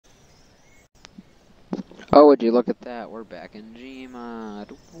Oh, would you look at that? We're back in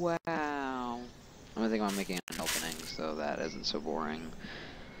Gmod. Wow. I'm thinking about making an opening so that isn't so boring.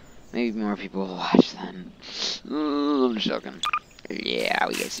 Maybe more people will watch then. I'm just joking. Yeah,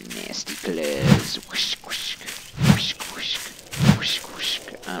 we got some nasty clothes. Whoosh, whoosh, whoosh, whoosh, whoosh, whoosh.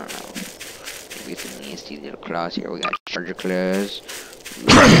 I don't know. We got some nasty little claws here. We got charger claws.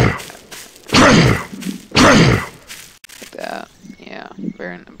 Like that. Yeah,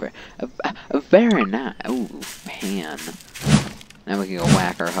 very nice. Oh, man. Now we can go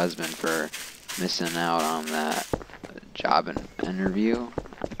whack our husband for missing out on that job interview.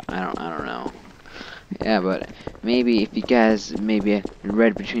 I don't know. Yeah, but maybe if you guys maybe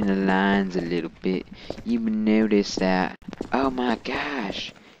read between the lines a little bit, you would notice that, oh my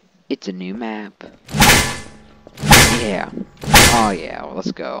gosh, it's a new map. Yeah. Oh yeah, well,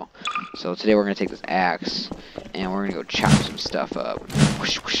 let's go. So today we're gonna take this axe and we're gonna go chop some stuff up.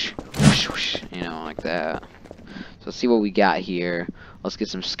 Whoosh, whoosh, whoosh, whoosh, you know, like that. So let's see what we got here. Let's get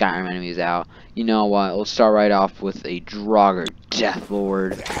some Skyrim enemies out. You know what? Let's start right off with a Draugr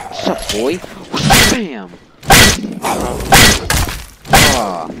Deathlord. What's up, boy? Bam!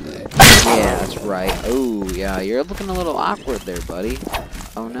 Oh, yeah, that's right. Oh, yeah, you're looking a little awkward there, buddy.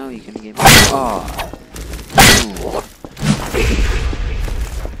 Oh no, you can get me. Oh.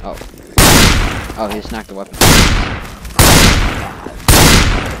 Oh. Oh, he just knocked the weapon.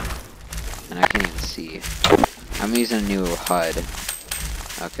 And I can't even see. I'm using a new HUD.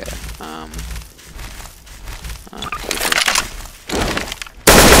 Okay,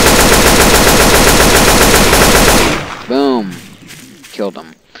 boom! Killed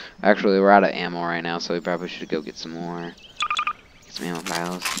him. Actually, we're out of ammo right now, so we probably should go get some more. Get some ammo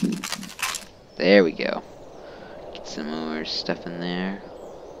piles. There we go. Get some more stuff in there.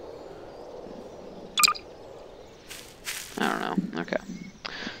 I don't know. Okay.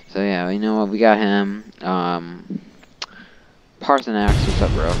 So yeah, you know what? We got him. Parthenax, what's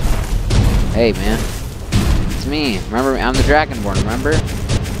up, bro? Hey, man. It's me. Remember, I'm the Dragonborn, remember?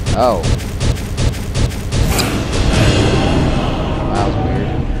 Oh. That was weird.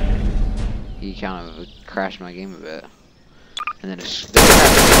 He kind of crashed my game a bit. And then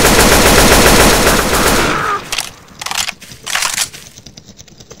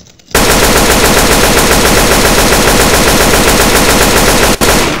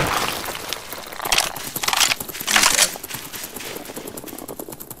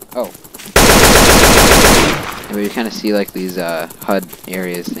oh. And we kind of see like these HUD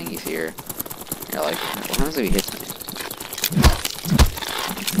areas thingies here. You're like, what happens if he hits me?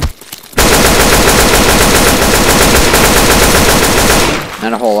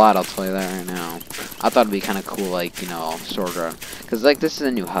 Not a whole lot, I'll tell you that right now. I thought it'd be kind of cool, like, you know, sort of, because like this is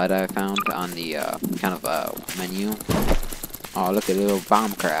a new HUD I found on the kind of menu. Oh, look at a little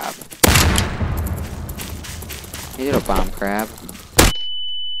bomb crab. Hey, little bomb crab.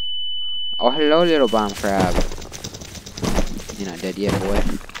 Oh, hello, little bomb crab. You're not dead yet, boy.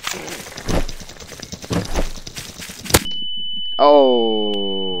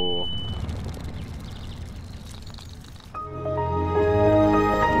 Oh.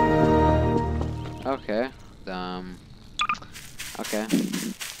 Okay. Okay.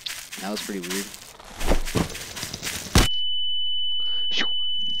 That was pretty weird. Sugar,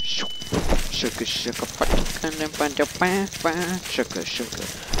 sugar, sugar, sugar, sugar,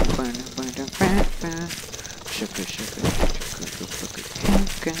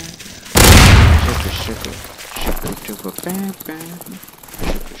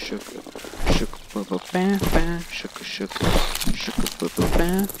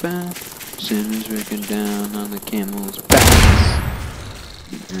 sinners raking down on the camel's backs.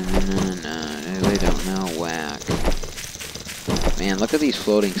 They don't know whack. Man, look at these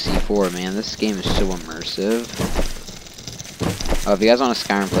floating C4, man. This game is so immersive. Oh, if you guys want a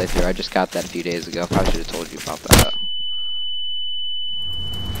Skyrim playthrough, I just got that a few days ago. Probably should have told you about that.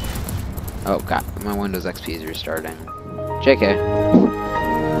 Oh, God. My Windows XP is restarting. JK.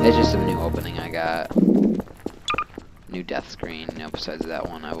 It's just a new opening I got. New death screen. You know, besides that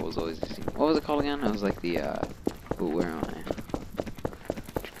one, I was always... What was it called again? It was like the, Ooh, where am I?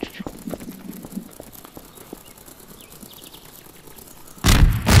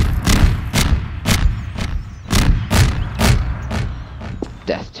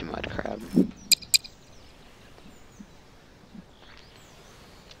 Death to mud crab.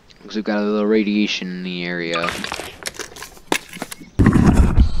 Looks like we've got a little radiation in the area.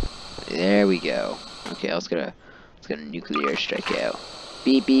 There we go. Okay, let's get a nuclear strikeout.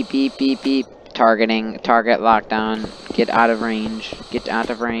 Beep beep beep beep beep. Targeting. Target lockdown. Get out of range. Get out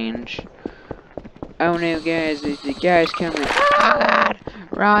of range. Oh no, guys! The guy's coming. Oh God!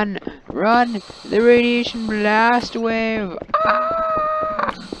 Run! Run! The radiation blast wave!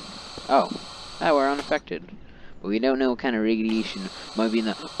 Ah! Oh, we're unaffected. But we don't know what kind of radiation might be in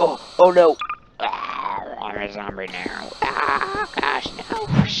the. Oh no! Ah, I'm a zombie now. Ah, gosh, no.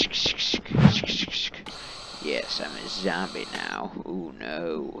 Yes, I'm a zombie now. Oh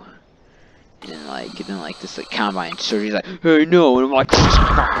no. And then this like combine surgery. He's like, hey no, and I'm like,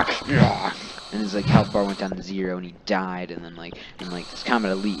 and his like health bar went down to 0, and he died. And then this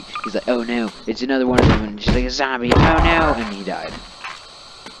combat elite, he's like, oh no, it's another one of them, and she's like a zombie. Oh no, and he died.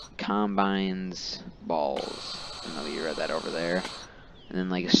 Combines balls. I don't know if you read that over there. And then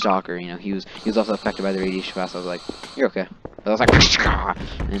like a stalker, you know, he was also affected by the radiation blast. I was like, you're okay. But I was like,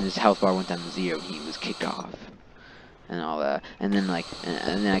 and his health bar went down to 0, and he was kicked off. And all that, and then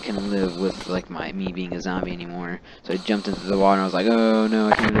and then I couldn't live with like me being a zombie anymore. So I jumped into the water and I was like, oh no,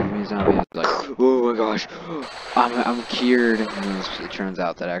 I can't live with being a zombie. I was like, oh my gosh, I'm cured. And it turns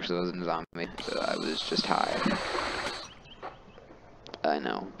out that I actually wasn't a zombie. So I was just high. I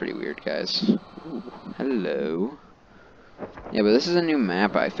know, pretty weird, guys. Ooh, hello. Yeah, but this is a new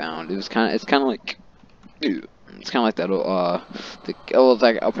map I found. It's kind of like. Ew. It's kind of like that, it's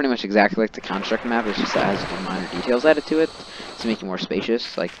like pretty much exactly like the construct map. It's just that it has some minor details added to it to make it more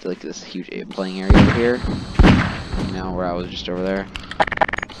spacious, like this huge playing area over here. You know, where I was just over there.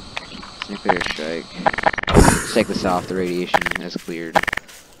 Nuclear strike. Let's take this off. The radiation is cleared.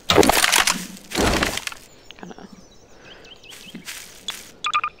 Kinda.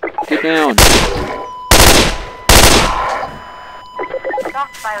 Get down.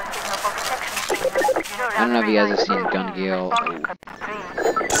 I don't know if you guys have seen Gun Gale.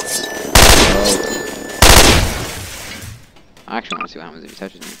 I actually want to see what happens if he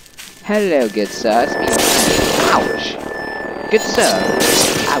touches me. Hello, good sir. It's me. Ouch. Good sir.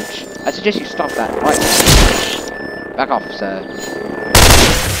 Ouch. I suggest you stop that right now. Back off, sir.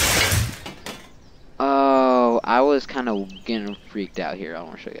 Oh, I was kind of getting freaked out here. I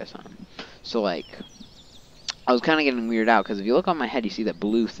want to show you guys something. So, like, I was kind of getting weirded out because if you look on my head, you see that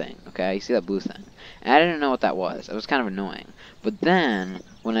blue thing, okay? You see that blue thing. And I didn't know what that was. It was kind of annoying. But then,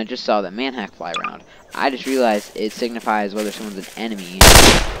 when I just saw that manhack fly around, I just realized it signifies whether someone's an enemy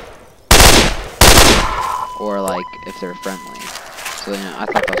or, like, if they're friendly. So, you know, I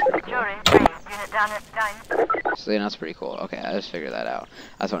thought that was pretty cool. So, you know, that's pretty cool. Okay, I just figured that out.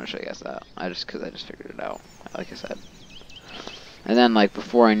 I just want to show you guys that. Because I just figured it out, like I said. And then, like,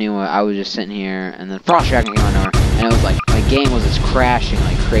 before I knew it, I was just sitting here, and then Frost Dragon came on over, and it was like, my game was just crashing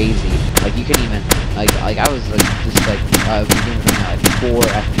like crazy. Like, you couldn't even, like I was, like, just, like, the game was running at, like, 4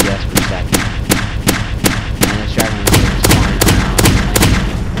 FPS per second. And this dragon was just flying around,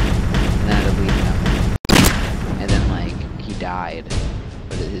 and then I had to leave him. And then, like, he died,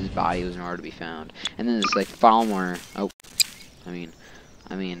 but his body was nowhere to be found. And then this, like, Falmor,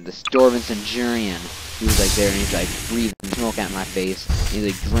 this Dwarven Centurion, he was like there and he's like breathing smoke at my face, and he's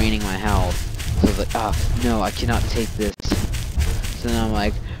like draining my health. So I was like, oh no, I cannot take this. So then I'm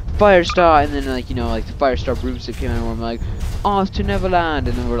like, Firestar, and then like, you know, like the Firestar broomstick came out and we're like, off to Neverland,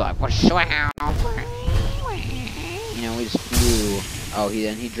 and then we're like, what? You know, we just flew. Oh,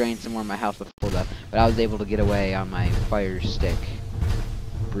 he drained some more of my health before that, but I was able to get away on my fire stick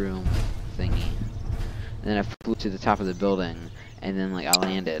broom thingy. And then I flew to the top of the building, and then like I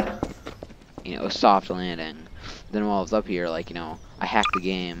landed. You know, a soft landing. Then while I was up here, like, you know, I hacked the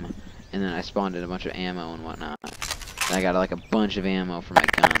game, and then I spawned in a bunch of ammo and whatnot. And I got like a bunch of ammo for my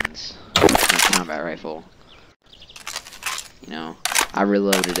guns, my combat rifle. You know, I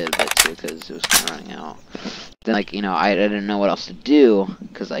reloaded it a bit too because it was kind of running out. Then, like, you know, I didn't know what else to do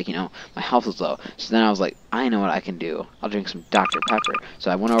because, like, you know, my health was low. So then I was like, I know what I can do. I'll drink some Dr. Pepper. So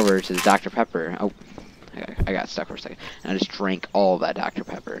I went over to the Dr. Pepper. Oh. I got stuck for a second. And I just drank all of that Dr.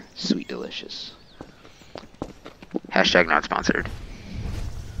 Pepper. Sweet delicious. Hashtag not sponsored.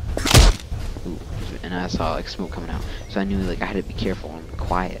 Ooh, and I saw like smoke coming out. So I knew like I had to be careful and be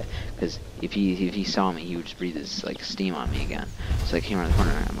quiet. Because if he saw me, he would just breathe his like steam on me again. So I came around the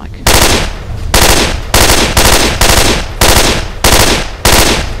corner and I'm like,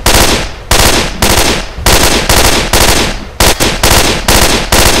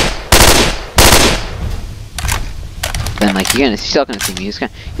 then like again, he's still gonna see me. He's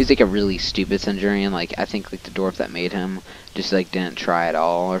like a really stupid Centurion. Like I think like the dwarf that made him just like didn't try at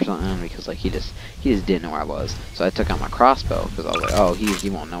all or something because like he just didn't know where I was. So I took out my crossbow because I was like, oh, he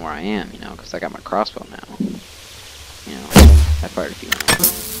won't know where I am, you know, because I got my crossbow now. You know, I fired a few rounds.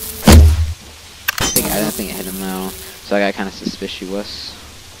 I didn't think it hit him though, so I got kind of suspicious.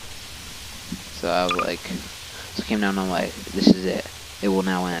 So I was like, so I came down and I'm like, this is it. It will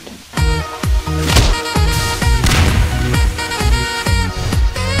now end.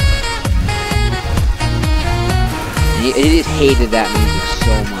 he just hated that music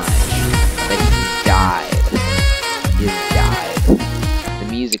so much that he died.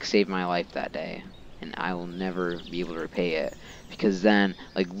 The music saved my life that day, and I will never be able to repay it. Because then,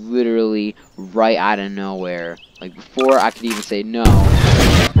 like, literally, right out of nowhere, like, before I could even say no, a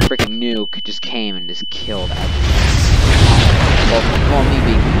freaking nuke just came and just killed everything. Well, me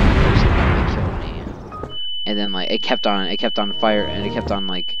being the only person that killed me. And then, like, it kept on fire, and it kept on,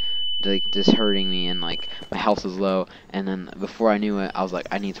 like just hurting me, and, like, my health was low. And then, before I knew it, I was like,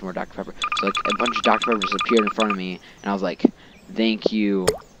 I need some more Dr. Pepper. So, like, a bunch of Dr. Peppers appeared in front of me, and I was like, thank you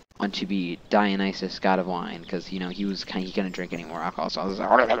unto be Dionysus, god of wine, because, you know, he couldn't drink any more alcohol, so I was like,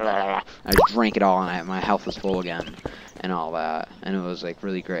 I just drank it all, and my health was full again, and all that, and it was, like,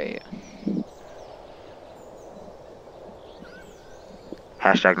 really great.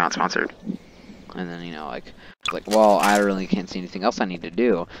 Hashtag not sponsored. And then, you know, like, well, I really can't see anything else I need to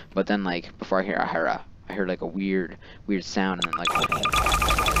do, but then, like, before I heard like, a weird sound, and then, like, a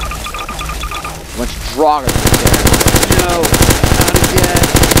bunch of Draugrs there. No, not again.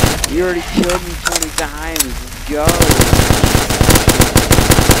 You already killed me 20 times. Let's go. As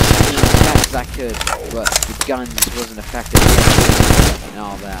fast as I could, but the gun just wasn't effective and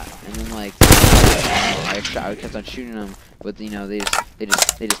all that. And then, like, I kept on shooting them, but, you know, they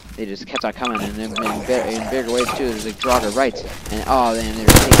just kept on coming, and in bigger waves too. There's like Draugr rights, and oh, then they were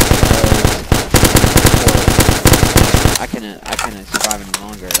taking I couldn't survive any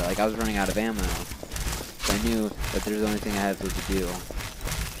longer. Like, I was running out of ammo, so I knew that there's the only thing I had to do.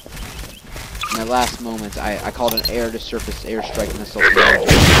 In my last moments, I called an air-to-surface airstrike missile.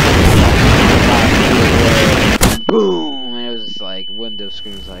 Boom! And it was just like, Windows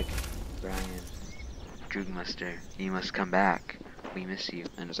screen was like, Brian, Drugmaster, you must come back. We miss you.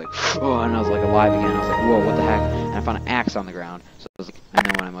 And it was like, oh, and I was like alive again. I was like, whoa, what the heck? And I found an axe on the ground. So I was like, I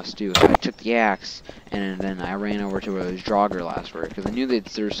know what I must do. So I took the axe, and then I ran over to where those Draugr last were, because I knew that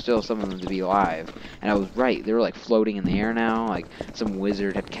there was still some of them to be alive. And I was right. They were like floating in the air now. Like some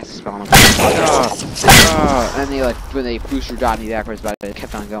wizard had cast a spell on them. And they, like, when they boosted dot me backwards, but it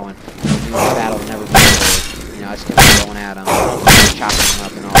kept on going. I knew the battle would never be over. You know, I just kept on going at them, chopping them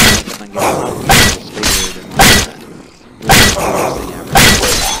up and all. I kept on getting disfigured and all that.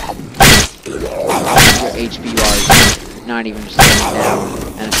 Your HP bars not even just laying down,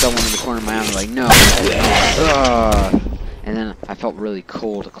 and someone in the corner of my arm was like, no. And then I felt really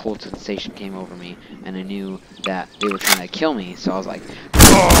cold. A cold sensation came over me, and I knew that they were trying to kill me, so I was like, I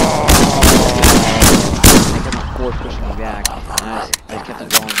kept on force pushing me back, and I just kept on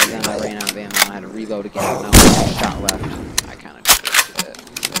going, but then I ran out of ammo, and I had to reload again, and I only had a shot left. I kind of just wasted it.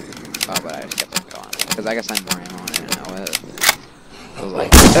 Oh, but I just kept on going, because I guess I had more ammo, and I didn't know it. I was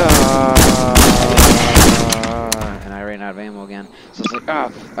like, and I ran out of ammo again. So I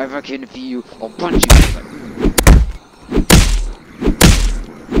was like, if I can defeat you, I'll punch you.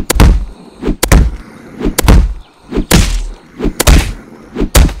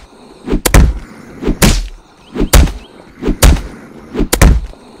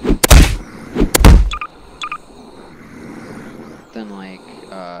 Then, like,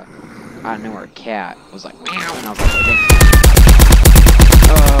 out of nowhere, a cat was like, meow, and I was like, I think.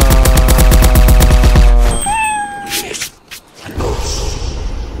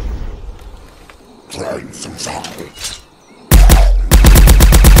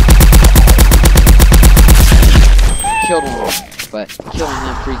 Killed one of them, but killing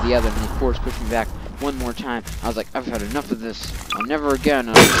them freed the other, and they force pushed me back one more time. I was like, I've had enough of this. I'll never again.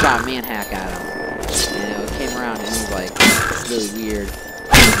 And I shot a manhack at him, and it came around, and he was like really weird.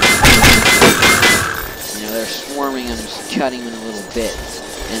 You know, they're swarming him, just cutting him in a little bit,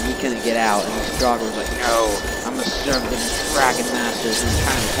 and he couldn't get out. And this Draugr was like, no, I'm gonna serve the Dragon Masters, and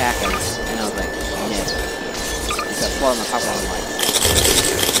trying to attack him. And I was like, yeah. And so I pulled my pop on him like,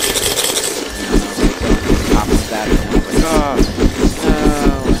 you know, and I was like, top of that, and I was like, oh,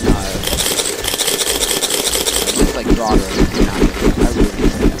 no, and it looks like Draugr. I really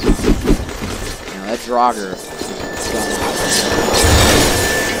think that. You know, that Draugr was going out.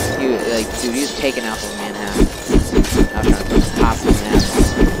 He was, like, dude, he was taking out the Manhattan. I was trying to put some pops in that.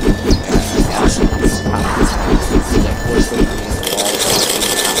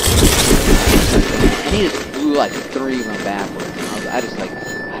 And he just blew like 3 of them backwards. And I just like, I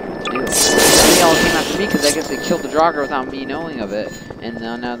don't know what to do. And they all came after me because I guess they killed the Draugr without me knowing of it. And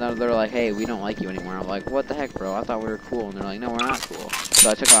now they're like, hey, we don't like you anymore. I'm like, what the heck, bro? I thought we were cool. And they're like, no, we're not cool. So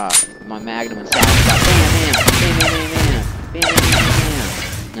I took my Magnum and shot, bam, bam, bam, bam, bam, bam, bam, bam, bam.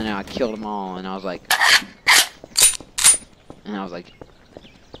 And I killed them all, and I was like,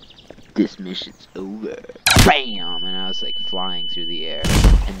 this mission's over. Bam! And I was like flying through the air,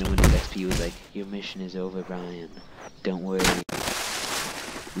 and the Windows EXP was like, your mission is over, Brian. Don't worry.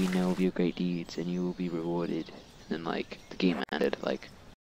 We know of your great deeds, and you will be rewarded. And then, like, the game ended. Like,